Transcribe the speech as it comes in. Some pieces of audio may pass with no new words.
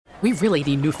We really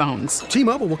need new phones.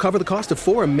 T-Mobile will cover the cost of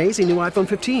 4 amazing new iPhone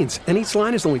 15s, and each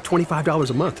line is only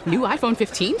 $25 a month. New iPhone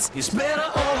 15s? It's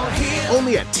better over here.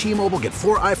 Only at T-Mobile, get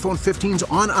 4 iPhone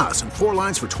 15s on us and 4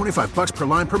 lines for $25 per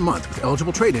line per month with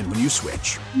eligible trade-in when you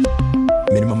switch.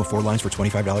 Minimum of 4 lines for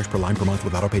 $25 per line per month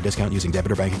with autopay discount using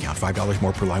debit or bank account. $5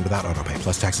 more per line without autopay,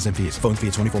 plus taxes and fees. Phone fee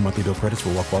at 24 monthly bill credits for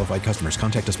well-qualified customers.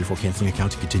 Contact us before canceling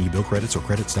account to continue bill credits or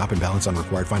credit stop and balance on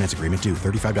required finance agreement due.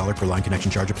 $35 per line connection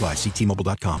charge applies. See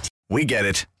T-Mobile.com. We get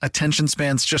it. Attention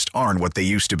spans just aren't what they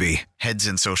used to be. Heads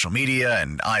in social media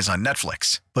and eyes on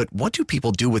Netflix. But what do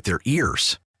people do with their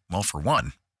ears? Well, for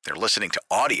one, they're listening to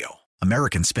audio.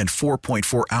 Americans spend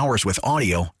 4.4 hours with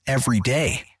audio every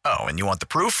day. Oh, and you want the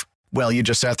proof? Well, you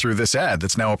just sat through this ad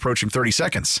that's now approaching 30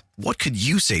 seconds. What could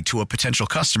you say to a potential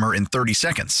customer in 30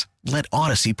 seconds? Let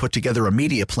Odyssey put together a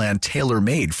media plan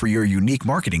tailor-made for your unique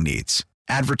marketing needs.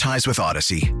 Advertise with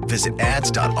Odyssey. Visit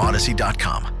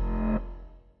ads.odyssey.com.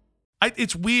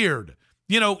 It's weird.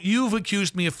 You know, you've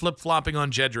accused me of flip-flopping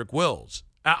on Jedrick Wills.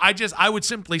 I would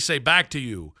simply say back to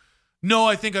you, no,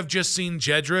 I think I've just seen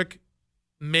Jedrick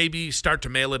maybe start to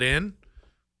mail it in.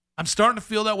 I'm starting to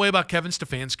feel that way about Kevin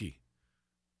Stefanski.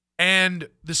 And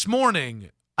this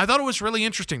morning, I thought it was really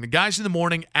interesting. The guys in the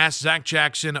morning asked Zach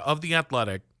Jackson of The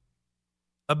Athletic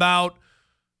about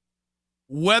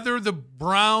whether the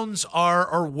Browns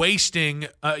are wasting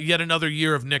yet another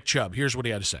year of Nick Chubb. Here's what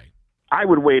he had to say. I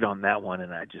would wait on that one,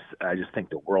 and I just think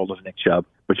the world of Nick Chubb.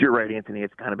 But you're right, Anthony.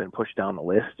 It's kind of been pushed down the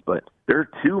list. But there are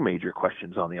 2 major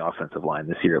questions on the offensive line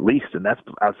this year, at least, and that's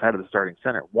outside of the starting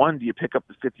center. 1, do you pick up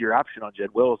the 5th-year option on Jed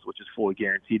Wills, which is fully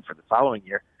guaranteed for the following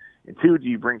year? And 2, do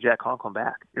you bring Jack Conklin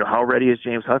back? You know, how ready is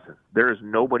James Hudson? There is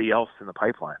nobody else in the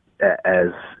pipeline as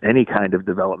any kind of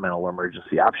developmental or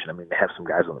emergency option. I mean, they have some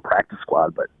guys on the practice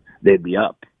squad, but they'd be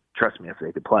up. Trust me, if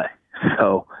they could play.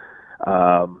 So,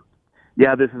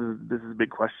 yeah, this is a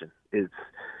big question. It's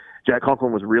Jack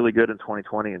Conklin was really good in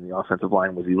 2020, and the offensive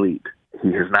line was elite.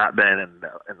 He has not been, and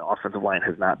the offensive line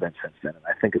has not been since then. And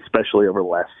I think especially over the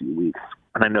last few weeks,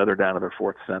 and I know they're down to their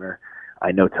 4th center.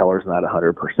 I know Teller's not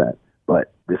 100%.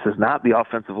 But this is not the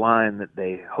offensive line that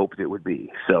they hoped it would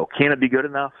be. So can it be good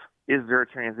enough? Is there a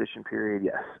transition period?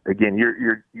 Yes. Again,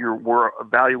 we're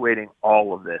evaluating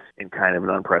all of this in kind of an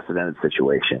unprecedented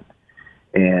situation.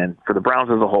 And for the Browns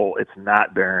as a whole, it's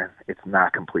not barren. It's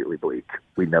not completely bleak.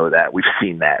 We know that. We've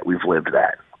seen that. We've lived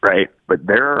that, right? But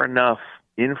there are enough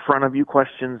in front of you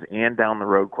questions and down the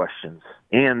road questions.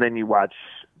 And then you watch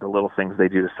the little things they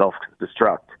do to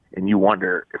self-destruct, and you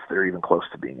wonder if they're even close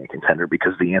to being a contender,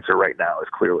 because the answer right now is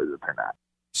clearly that they're not.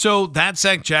 So that's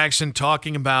Zach Jackson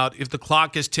talking about if the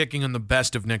clock is ticking on the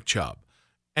best of Nick Chubb.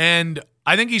 And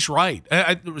I think he's right.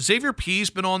 Xavier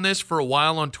P's been on this for a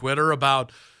while on Twitter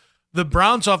about the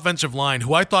Browns offensive line,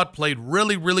 who I thought played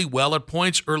really, really well at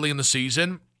points early in the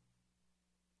season,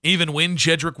 even when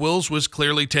Jedrick Wills was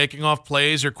clearly taking off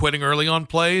plays or quitting early on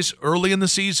plays early in the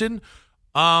season.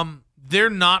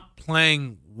 They're not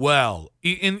playing well.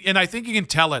 And I think you can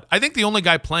tell it. I think the only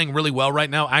guy playing really well right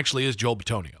now actually is Joel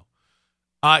Bitonio.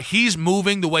 He's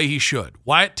moving the way he should.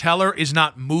 Wyatt Teller is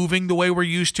not moving the way we're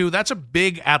used to. That's a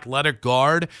big athletic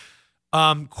guard.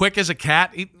 Quick as a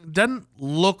cat. It doesn't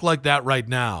look like that right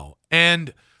now.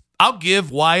 And I'll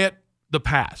give Wyatt the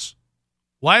pass.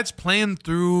 Wyatt's playing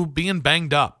through being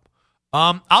banged up.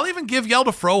 I'll even give Yelda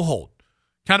Froholt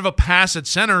kind of a pass at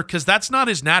center, because that's not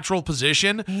his natural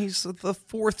position. He's the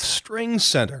 4th string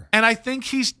center. And I think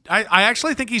I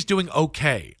actually think he's doing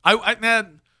okay. I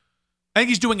think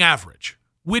he's doing average,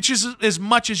 which is as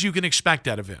much as you can expect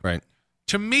out of him. Right.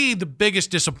 To me, the biggest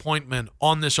disappointment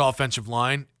on this offensive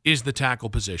line is the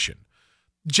tackle position.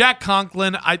 Jack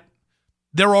Conklin,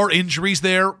 there are injuries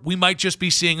there. We might just be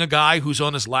seeing a guy who's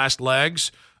on his last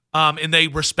legs, and they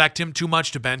respect him too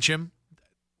much to bench him,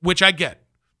 which I get.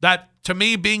 That, to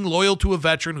me, being loyal to a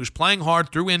veteran who's playing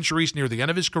hard through injuries near the end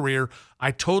of his career,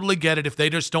 I totally get it if they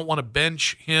just don't want to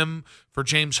bench him for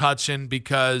James Hudson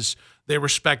because they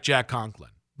respect Jack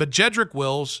Conklin. But Jedrick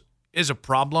Wills is a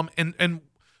problem. And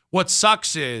what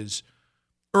sucks is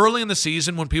early in the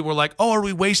season when people were like, oh, are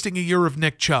we wasting a year of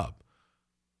Nick Chubb?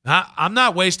 I'm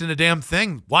not wasting a damn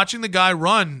thing. Watching the guy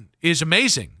run is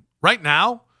amazing. Right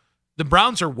now, the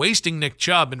Browns are wasting Nick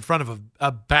Chubb in front of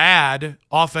a bad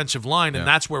offensive line, and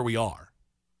that's where we are.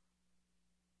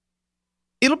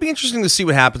 It'll be interesting to see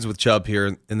what happens with Chubb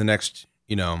here in the next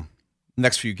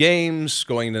few games,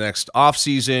 going into next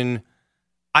offseason.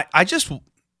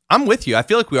 I'm with you. I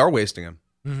feel like we are wasting him.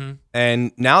 Mm-hmm.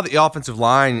 And now the offensive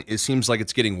line, it seems like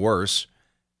it's getting worse,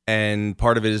 and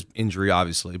part of it is injury,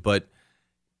 obviously. But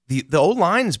the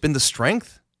O-line has been the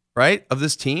strength right, of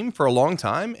this team for a long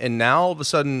time, and now all of a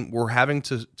sudden we're having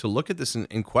to look at this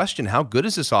and question how good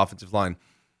is this offensive line?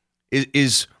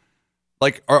 Is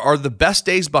like are the best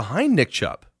days behind Nick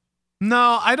Chubb?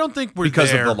 No, I don't think we're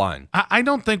because there. Of the line. I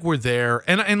don't think we're there.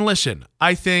 And listen,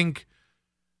 I think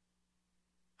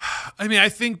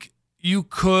you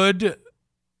could.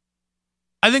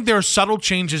 I think there are subtle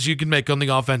changes you can make on the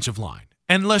offensive line.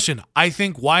 And listen, I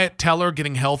think Wyatt Teller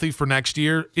getting healthy for next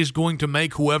year is going to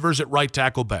make whoever's at right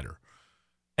tackle better.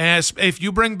 As if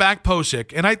you bring back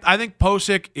Posick, and I think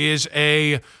Posick is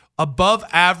a above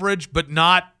average but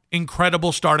not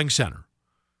incredible starting center.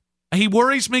 He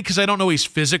worries me because I don't know he's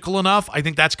physical enough. I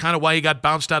think that's kind of why he got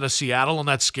bounced out of Seattle, and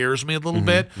that scares me a little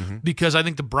bit because I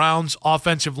think the Browns'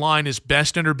 offensive line is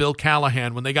best under Bill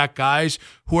Callahan when they got guys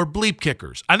who are bleep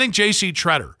kickers. I think J.C.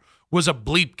 Tretter was a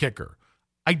bleep kicker.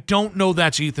 I don't know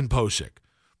that's Ethan Posick.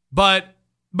 But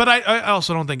I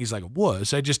also don't think he's like a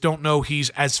wuss. I just don't know he's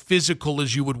as physical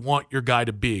as you would want your guy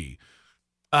to be.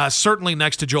 Certainly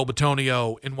next to Joel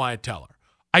Bitonio and Wyatt Teller.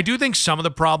 I do think some of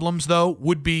the problems, though,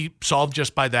 would be solved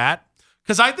just by that.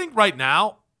 Because I think right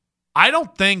now, I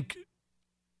don't think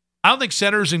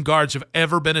centers and guards have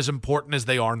ever been as important as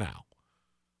they are now.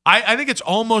 I think it's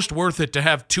almost worth it to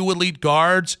have 2 elite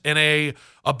guards and a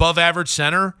above-average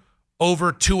center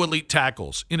over 2 elite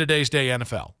tackles in today's day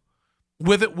NFL.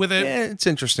 With it, yeah, it's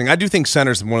interesting. I do think center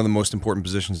is one of the most important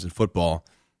positions in football,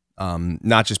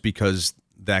 not just because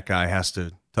that guy has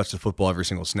to touch the football every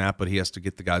single snap, but he has to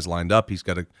get the guys lined up. He's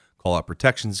got to call out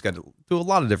protections. He's got to do a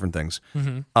lot of different things.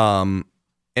 And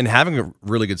having a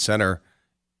really good center,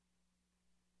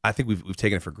 I think we've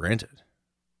taken it for granted.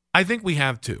 I think we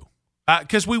have too.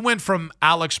 Because we went from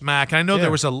Alex Mack, and I know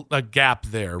there was a gap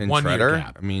there, and 1 Tretter, year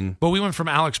gap. But we went from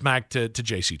Alex Mack to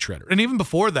J.C. Tretter. And even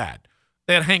before that,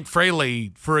 they had Hank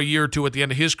Fraley for a year or two at the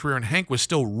end of his career, and Hank was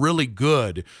still really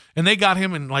good. And they got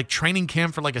him in like training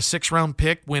camp for like a 6th-round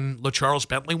pick when LaCharles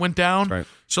Bentley went down. Right.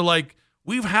 So like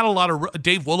we've had a lot of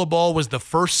Dave Williball was the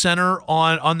first center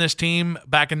on this team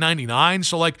back in '99.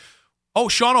 So like,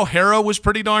 Sean O'Hara was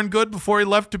pretty darn good before he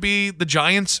left to be the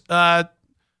Giants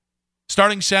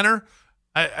starting center.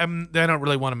 I don't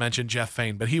really want to mention Jeff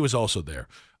Fain, but he was also there.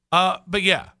 But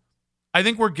yeah, I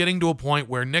think we're getting to a point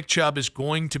where Nick Chubb is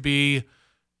going to be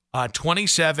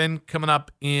 27 coming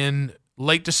up in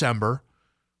late December,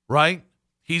 right?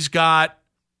 He's got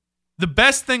the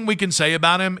best thing we can say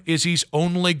about him is he's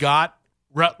only got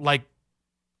like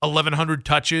 1,100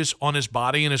 touches on his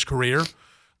body in his career.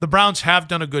 The Browns have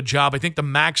done a good job. I think the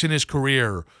max in his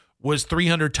career was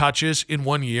 300 touches in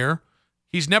 1 year.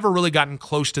 He's never really gotten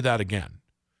close to that again.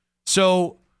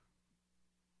 So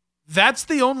that's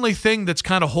the only thing that's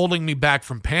kind of holding me back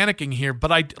from panicking here.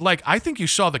 But I think you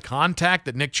saw the contact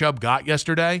that Nick Chubb got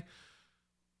yesterday.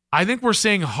 I think we're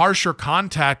seeing harsher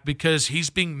contact because he's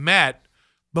being met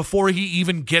before he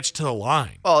even gets to the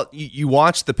line. Well, you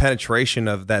watched the penetration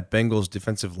of that Bengals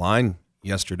defensive line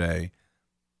yesterday.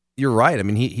 You're right. I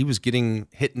mean, he was getting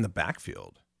hit in the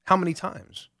backfield. How many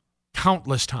times?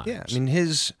 Countless times. Yeah. I mean,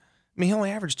 he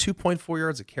only averaged 2.4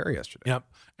 yards a carry yesterday. Yep.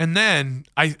 And then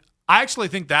I actually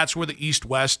think that's where the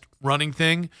East-West running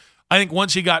thing, I think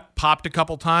once he got popped a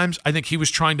couple times, I think he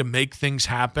was trying to make things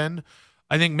happen.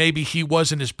 I think maybe he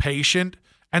wasn't as patient.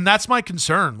 And that's my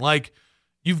concern. Like,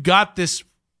 you've got this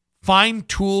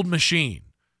fine-tooled machine.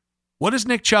 What does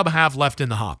Nick Chubb have left in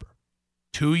the hopper?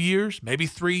 2 years, maybe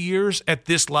 3 years at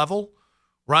this level,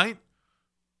 right?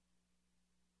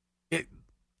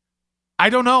 I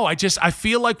don't know. I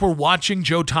feel like we're watching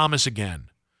Joe Thomas again,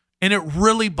 and it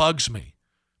really bugs me.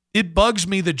 It bugs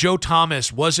me that Joe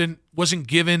Thomas wasn't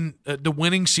given the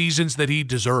winning seasons that he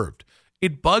deserved.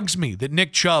 It bugs me that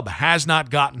Nick Chubb has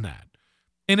not gotten that.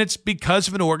 And it's because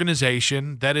of an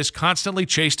organization that has constantly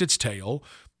chased its tail,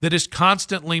 that has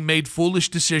constantly made foolish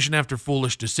decision after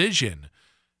foolish decision.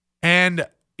 And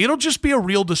it'll just be a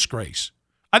real disgrace.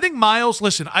 I think Miles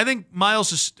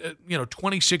is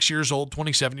 26 years old,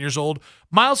 27 years old.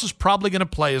 Miles is probably going to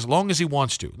play as long as he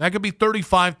wants to. That could be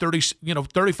 35,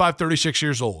 36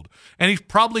 years old. And he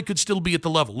probably could still be at the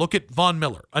level. Look at Von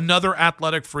Miller, another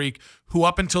athletic freak who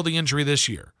up until the injury this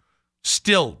year,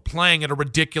 still playing at a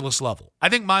ridiculous level. I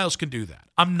think Miles can do that.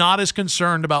 I'm not as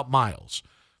concerned about Miles.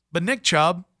 But Nick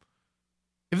Chubb,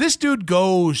 if this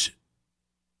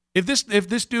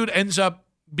dude ends up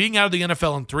being out of the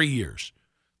NFL in 3 years,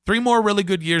 3 more really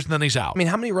good years, and then he's out. I mean,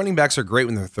 how many running backs are great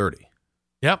when they're 30?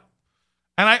 Yep.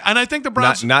 And I think the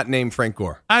Browns not named Frank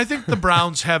Gore. I think the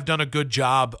Browns have done a good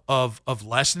job of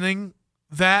lessening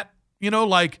that.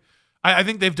 I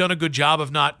think they've done a good job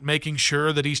of not making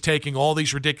sure that he's taking all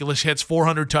these ridiculous hits,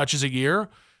 400 touches a year.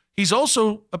 He's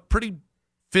also a pretty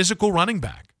physical running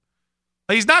back.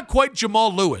 Like, he's not quite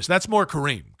Jamal Lewis. That's more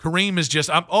Kareem. Kareem is just,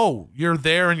 you're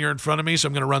there and you're in front of me, so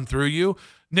I'm going to run through you.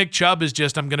 Nick Chubb is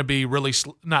just, I'm going to be really,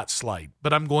 not slight,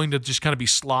 but I'm going to just kind of be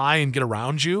sly and get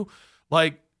around you.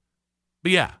 But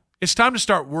yeah, it's time to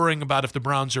start worrying about if the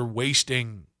Browns are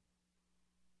wasting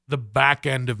the back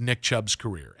end of Nick Chubb's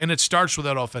career. And it starts with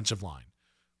that offensive line.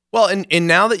 Well, and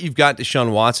now that you've got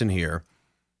Deshaun Watson here,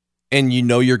 and you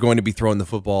know you're going to be throwing the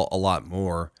football a lot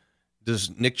more,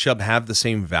 does Nick Chubb have the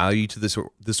same value to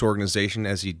this organization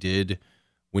as he did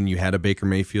when you had a Baker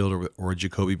Mayfield or a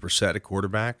Jacoby Brissett at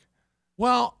quarterback?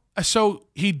 Well, so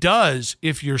he does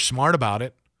if you're smart about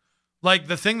it. Like,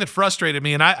 the thing that frustrated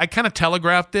me, and I kind of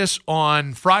telegraphed this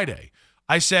on Friday.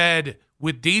 I said,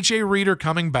 with DJ Reader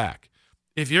coming back,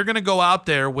 if you're going to go out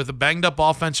there with a banged-up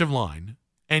offensive line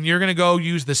and you're going to go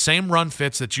use the same run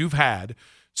fits that you've had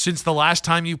since the last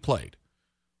time you played,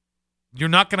 you're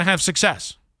not going to have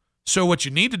success. So what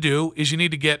you need to do is you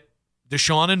need to get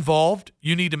Deshaun involved.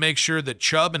 You need to make sure that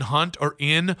Chubb and Hunt are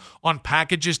in on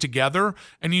packages together,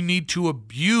 and you need to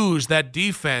abuse that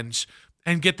defense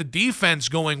and get the defense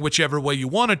going whichever way you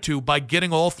want it to by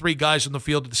getting all three guys on the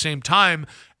field at the same time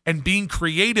and being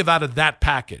creative out of that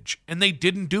package. And they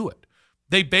didn't do it.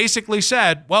 They basically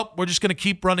said, well, we're just going to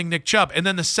keep running Nick Chubb. And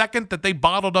then the second that they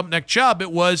bottled up Nick Chubb,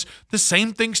 it was the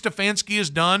same thing Stefanski has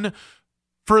done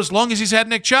for as long as he's had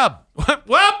Nick Chubb.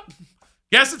 Well,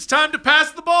 guess it's time to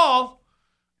pass the ball.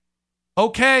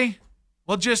 Okay,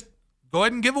 well, just go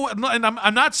ahead and give away. And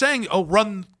I'm not saying,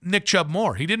 run Nick Chubb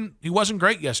more. He wasn't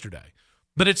great yesterday.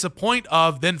 But it's the point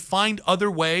of then find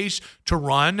other ways to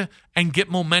run and get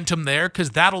momentum there,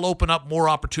 because that'll open up more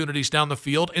opportunities down the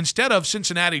field instead of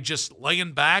Cincinnati just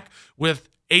laying back with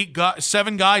 8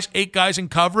 guys in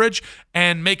coverage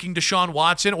and making Deshaun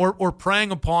Watson or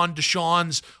preying upon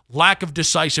Deshaun's lack of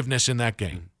decisiveness in that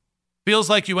game. Feels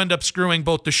like you end up screwing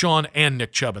both Deshaun and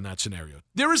Nick Chubb in that scenario.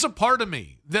 There is a part of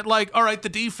me that, all right, the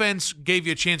defense gave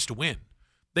you a chance to win.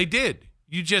 They did.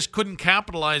 You just couldn't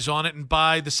capitalize on it. And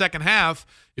by the second half,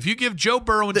 if you give Joe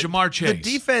Burrow and Jamar Chase. The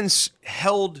defense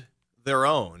held their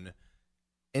own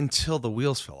until the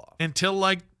wheels fell off. Until,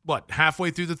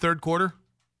 halfway through the third quarter?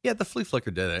 Yeah, the flea flicker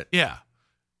did it. Yeah.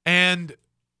 And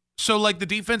so, the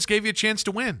defense gave you a chance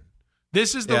to win.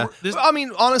 This is the. Yeah. I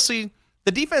mean, honestly,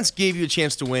 the defense gave you a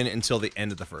chance to win until the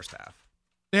end of the first half.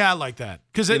 Yeah, I like that.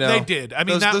 Because they did. I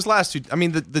mean, those last two. I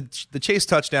mean, the Chase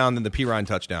touchdown and the Pirine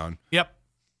touchdown. Yep.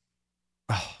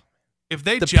 Oh, if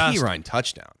they the just Pirine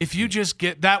touchdown. If you just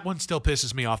get that one, still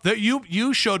pisses me off.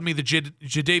 You showed me the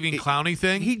Jadeveon Clowney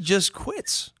thing. He just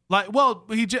quits. He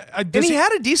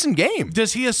had a decent game.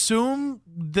 Does he assume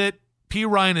that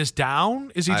Pirine is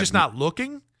down? Is he just not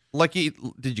looking?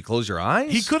 Did you close your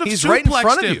eyes? He could have. He's suplexed right in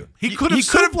front him. of you. He could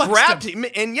have grabbed him,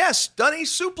 and yes, done a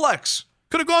suplex.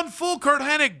 Could have gone full Kurt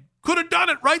Hennig. Could have done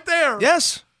it right there.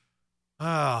 Yes.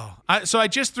 Oh, so I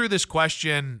just threw this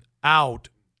question out.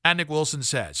 And Nick Wilson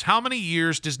says, how many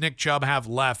years does Nick Chubb have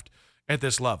left at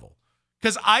this level?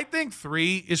 Because I think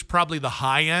 3 is probably the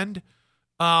high end.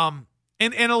 And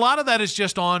a lot of that is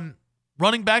just on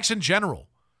running backs in general.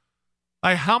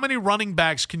 How many running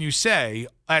backs can you say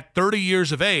at 30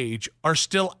 years of age are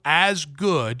still as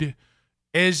good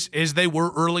as they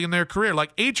were early in their career?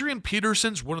 Adrian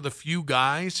Peterson's one of the few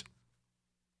guys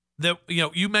that,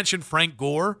 you mentioned Frank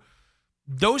Gore.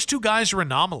 Those two guys are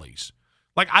anomalies.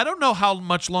 I don't know how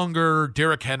much longer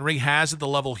Derrick Henry has at the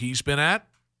level he's been at.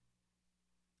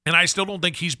 And I still don't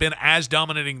think he's been as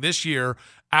dominating this year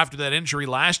after that injury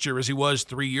last year as he was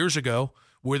 3 years ago,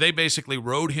 where they basically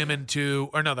rode him into,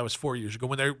 or no, that was 4 years ago,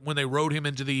 when they rode him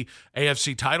into the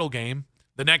AFC title game.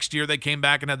 The next year they came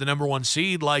back and had the number 1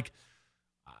 seed. I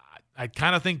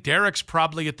kind of think Derrick's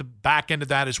probably at the back end of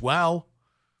that as well.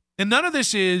 And none of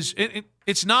this is,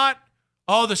 it's not,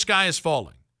 the sky is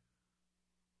falling.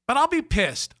 But I'll be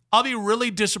pissed. I'll be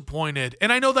really disappointed.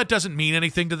 And I know that doesn't mean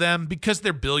anything to them because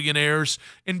they're billionaires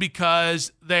and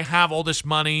because they have all this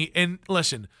money. And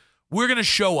listen, we're going to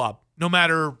show up no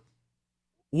matter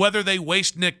whether they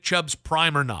waste Nick Chubb's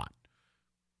prime or not.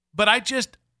 But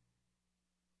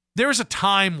there was a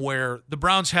time where the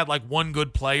Browns had one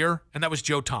good player, and that was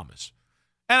Joe Thomas.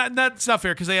 And that's not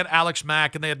fair because they had Alex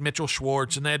Mack and they had Mitchell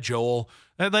Schwartz and they had Joel.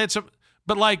 And they had some.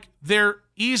 But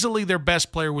easily their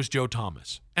best player was Joe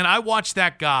Thomas. And I watched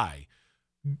that guy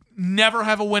never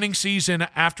have a winning season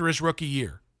after his rookie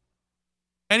year.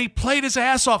 And he played his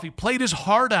ass off. He played his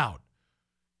heart out.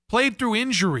 Played through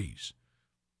injuries.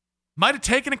 Might have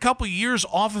taken a couple years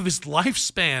off of his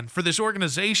lifespan for this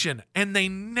organization. And they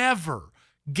never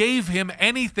gave him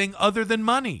anything other than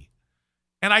money.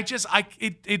 And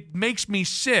it makes me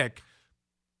sick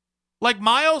Like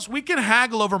Miles, we can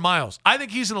haggle over Miles. I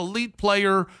think he's an elite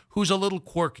player who's a little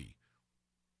quirky.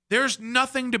 There's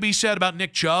nothing to be said about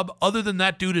Nick Chubb other than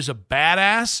that dude is a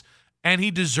badass, and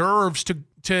he deserves to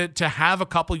have a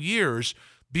couple years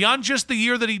beyond just the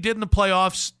year that he did in the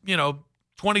playoffs,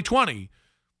 2020.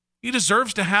 He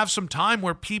deserves to have some time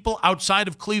where people outside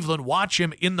of Cleveland watch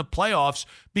him in the playoffs,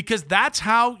 because that's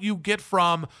how you get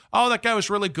from, oh, that guy was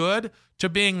really good, to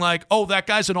being like, oh, that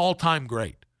guy's an all-time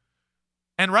great.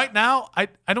 And right now, I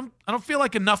don't feel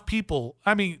like enough people,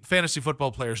 fantasy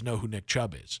football players know who Nick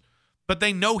Chubb is, but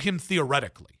they know him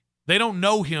theoretically. They don't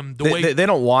know him the way they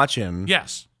don't watch him.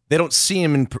 Yes. They don't see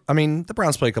him the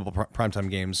Browns play a couple primetime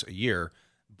games a year,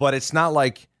 but it's not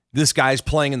like this guy's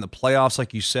playing in the playoffs,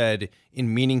 like you said,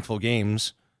 in meaningful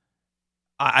games.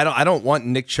 I don't want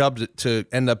Nick Chubb to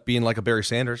end up being like a Barry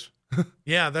Sanders.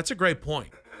 Yeah, that's a great point.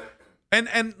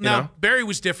 And now Barry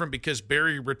was different because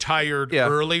Barry retired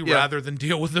early rather than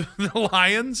deal with the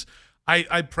Lions.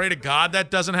 I pray to God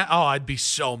that doesn't happen. Oh, I'd be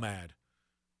so mad.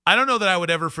 I don't know that I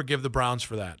would ever forgive the Browns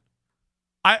for that.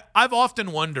 I've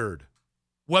often wondered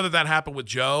whether that happened with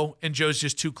Joe, and Joe's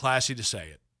just too classy to say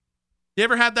it. You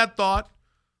ever had that thought?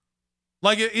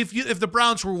 Like, if the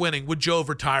Browns were winning, would Joe have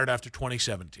retired after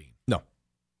 2017? No.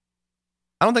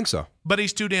 I don't think so. But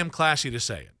he's too damn classy to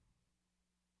say it.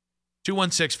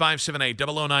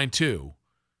 216-578-0092.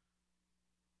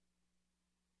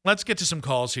 Let's get to some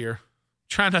calls here.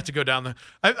 Try not to go down the...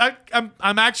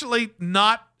 I'm actually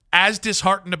not as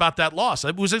disheartened about that loss.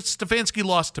 It was a Stefanski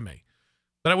loss to me.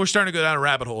 But we're starting to go down a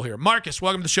rabbit hole here. Marcus,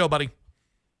 welcome to the show, buddy.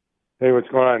 Hey, what's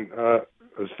going on?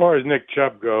 As far as Nick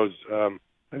Chubb goes, I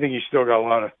think he's still got a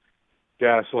lot of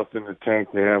gas left in the tank.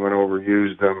 They haven't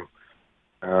overused him.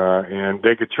 And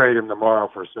they could trade him tomorrow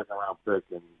for a second-round pick,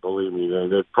 and believe me,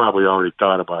 they've probably already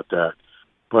thought about that.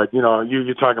 But,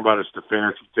 you're talking about a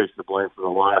Stefanski takes the blame for the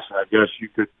loss. I guess you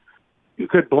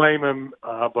could blame him,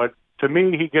 but to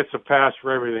me, he gets a pass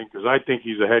for everything because I think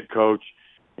he's a head coach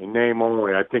in name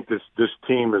only. I think this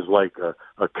team is like a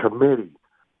committee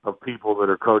of people that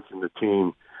are coaching the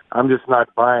team. I'm just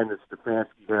not buying that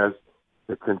Stefanski has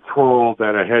the control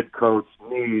that a head coach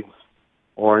needs,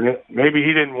 or maybe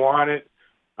he didn't want it.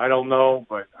 I don't know,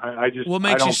 but I just... What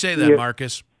makes you say that,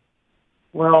 Marcus?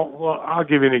 Well, I'll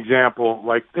give you an example.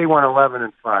 Like, they went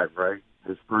 11-5, right?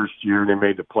 His first year, they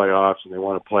made the playoffs, and they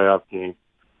won a playoff game.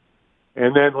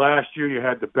 And then last year, you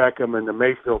had the Beckham and the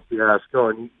Mayfield fiasco,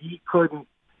 and he couldn't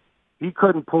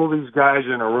pull these guys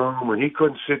in a room, and he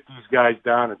couldn't sit these guys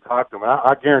down and talk to them.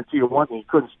 I guarantee you one thing, he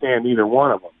couldn't stand either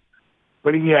one of them.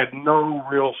 But he had no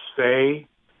real say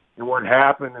in what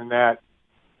happened in that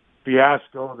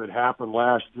fiasco that happened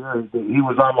last year. He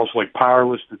was almost like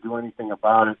powerless to do anything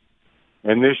about it.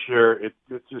 And this year, it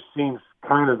just seems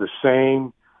kind of the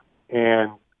same.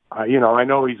 And, I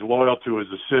know he's loyal to his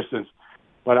assistants,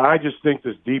 but I just think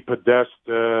this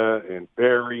DePodesta and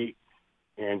Barry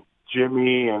and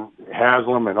Jimmy and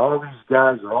Haslam and all these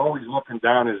guys are always looking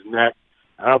down his neck.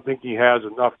 I don't think he has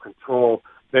enough control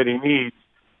that he needs.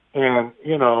 And,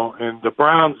 and the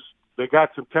Browns, they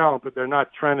got some talent, but they're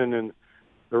not trending in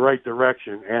the right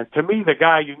direction. And to me, the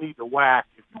guy you need to whack,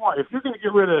 if you're going to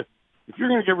get rid of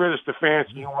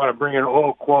Stefanski, you want to bring in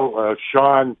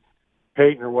Sean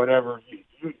Payton or whatever.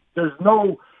 There's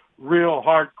no real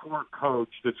hardcore coach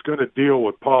that's going to deal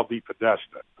with Paul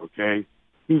DePodesta. Okay,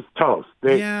 he's toast.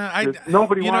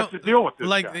 Nobody wants to deal with this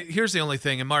guy. Here's the only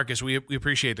thing, and Marcus, we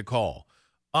appreciate the call.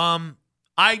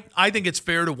 I think it's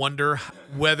fair to wonder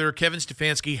whether Kevin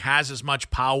Stefanski has as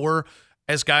much power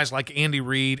as guys like Andy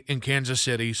Reid in Kansas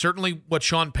City. Certainly what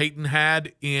Sean Payton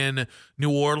had in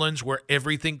New Orleans, where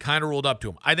everything kind of rolled up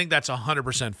to him. I think that's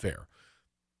 100% fair.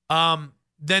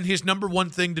 Then his number one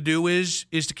thing to do is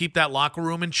to keep that locker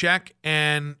room in check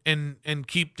and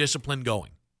keep discipline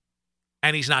going.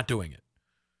 And he's not doing it.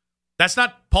 That's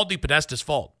not Paul DePodesta's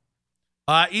fault.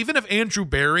 Even if Andrew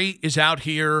Berry is out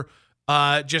here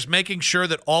just making sure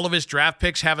that all of his draft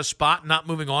picks have a spot, not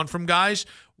moving on from guys,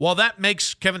 while that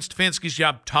makes Kevin Stefanski's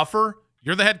job tougher,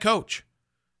 you're the head coach.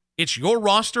 It's your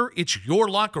roster. It's your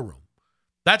locker room.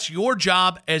 That's your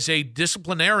job as a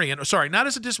disciplinarian. Sorry, not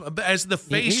as as the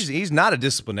face. He's not a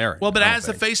disciplinarian. Well, but as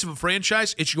the face of a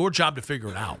franchise, it's your job to figure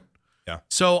it out. Yeah.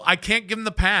 So I can't give him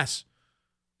the pass.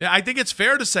 I think it's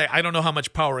fair to say I don't know how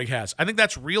much power he has. I think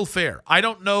that's real fair. I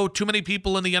don't know too many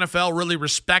people in the NFL really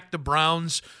respect the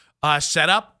Browns'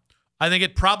 setup. I think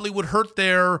it probably would hurt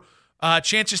their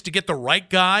chances to get the right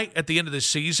guy at the end of the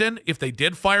season if they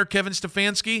did fire Kevin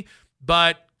Stefanski.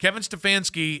 But Kevin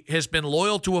Stefanski has been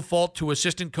loyal to a fault to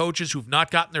assistant coaches who've not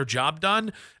gotten their job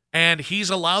done, and he's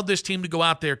allowed this team to go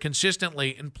out there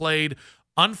consistently and played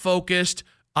unfocused,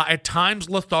 at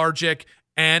times lethargic,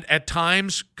 and at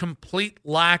times complete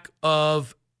lack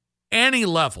of any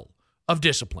level of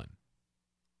discipline.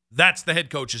 That's the head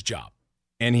coach's job.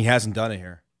 And he hasn't done it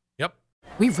here. Yep.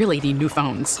 We really need new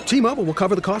phones. T-Mobile will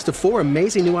cover the cost of 4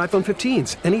 amazing new iPhone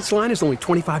 15s, and each line is only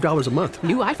 $25 a month.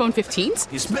 New iPhone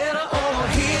 15s? It's better over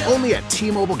here. Only at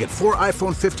T-Mobile, get 4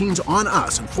 iPhone 15s on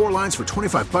us and 4 lines for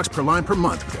 $25 per line per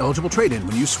month with eligible trade-in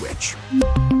when you switch.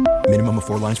 Minimum of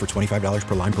 4 lines for $25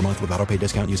 per line per month with auto pay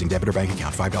discount using debit or bank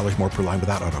account. $5 more per line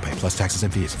without auto pay, plus taxes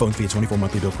and fees. Phone fee at 24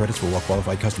 monthly bill credits for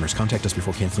well-qualified customers. Contact us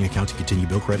before canceling account to continue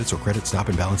bill credits or credit stop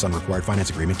and balance on required finance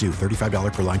agreement due.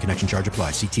 $35 per line connection charge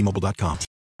applies. See T-Mobile.com.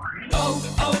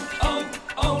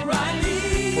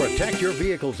 O'Reilly. Protect your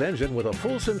vehicle's engine with a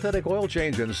full synthetic oil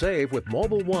change and save with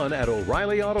Mobil 1 at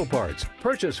O'Reilly Auto Parts.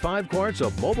 Purchase 5 quarts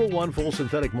of Mobil 1 full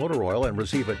synthetic motor oil and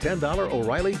receive a $10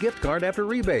 O'Reilly gift card after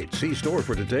rebate. See store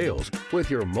for details. With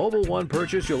your Mobil 1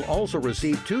 purchase, you'll also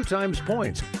receive 2 times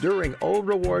points during O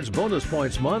Rewards Bonus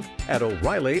Points Month at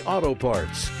O'Reilly Auto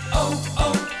Parts.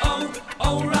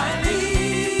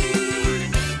 O'Reilly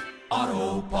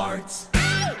Auto Parts.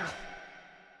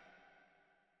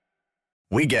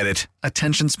 We get it.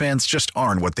 Attention spans just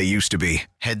aren't what they used to be.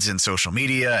 Heads in social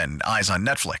media and eyes on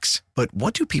Netflix. But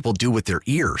what do people do with their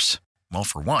ears? Well,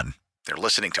 for one, they're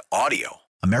listening to audio.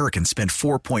 Americans spend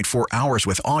 4.4 hours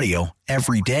with audio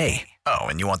every day. Oh,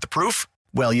 and you want the proof?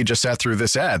 Well, you just sat through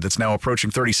this ad that's now approaching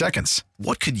 30 seconds.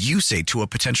 What could you say to a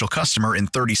potential customer in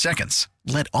 30 seconds?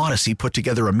 Let Odyssey put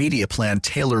together a media plan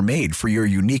tailor-made for your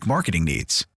unique marketing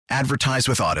needs. Advertise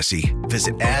with Odyssey.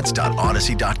 Visit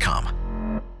ads.odyssey.com.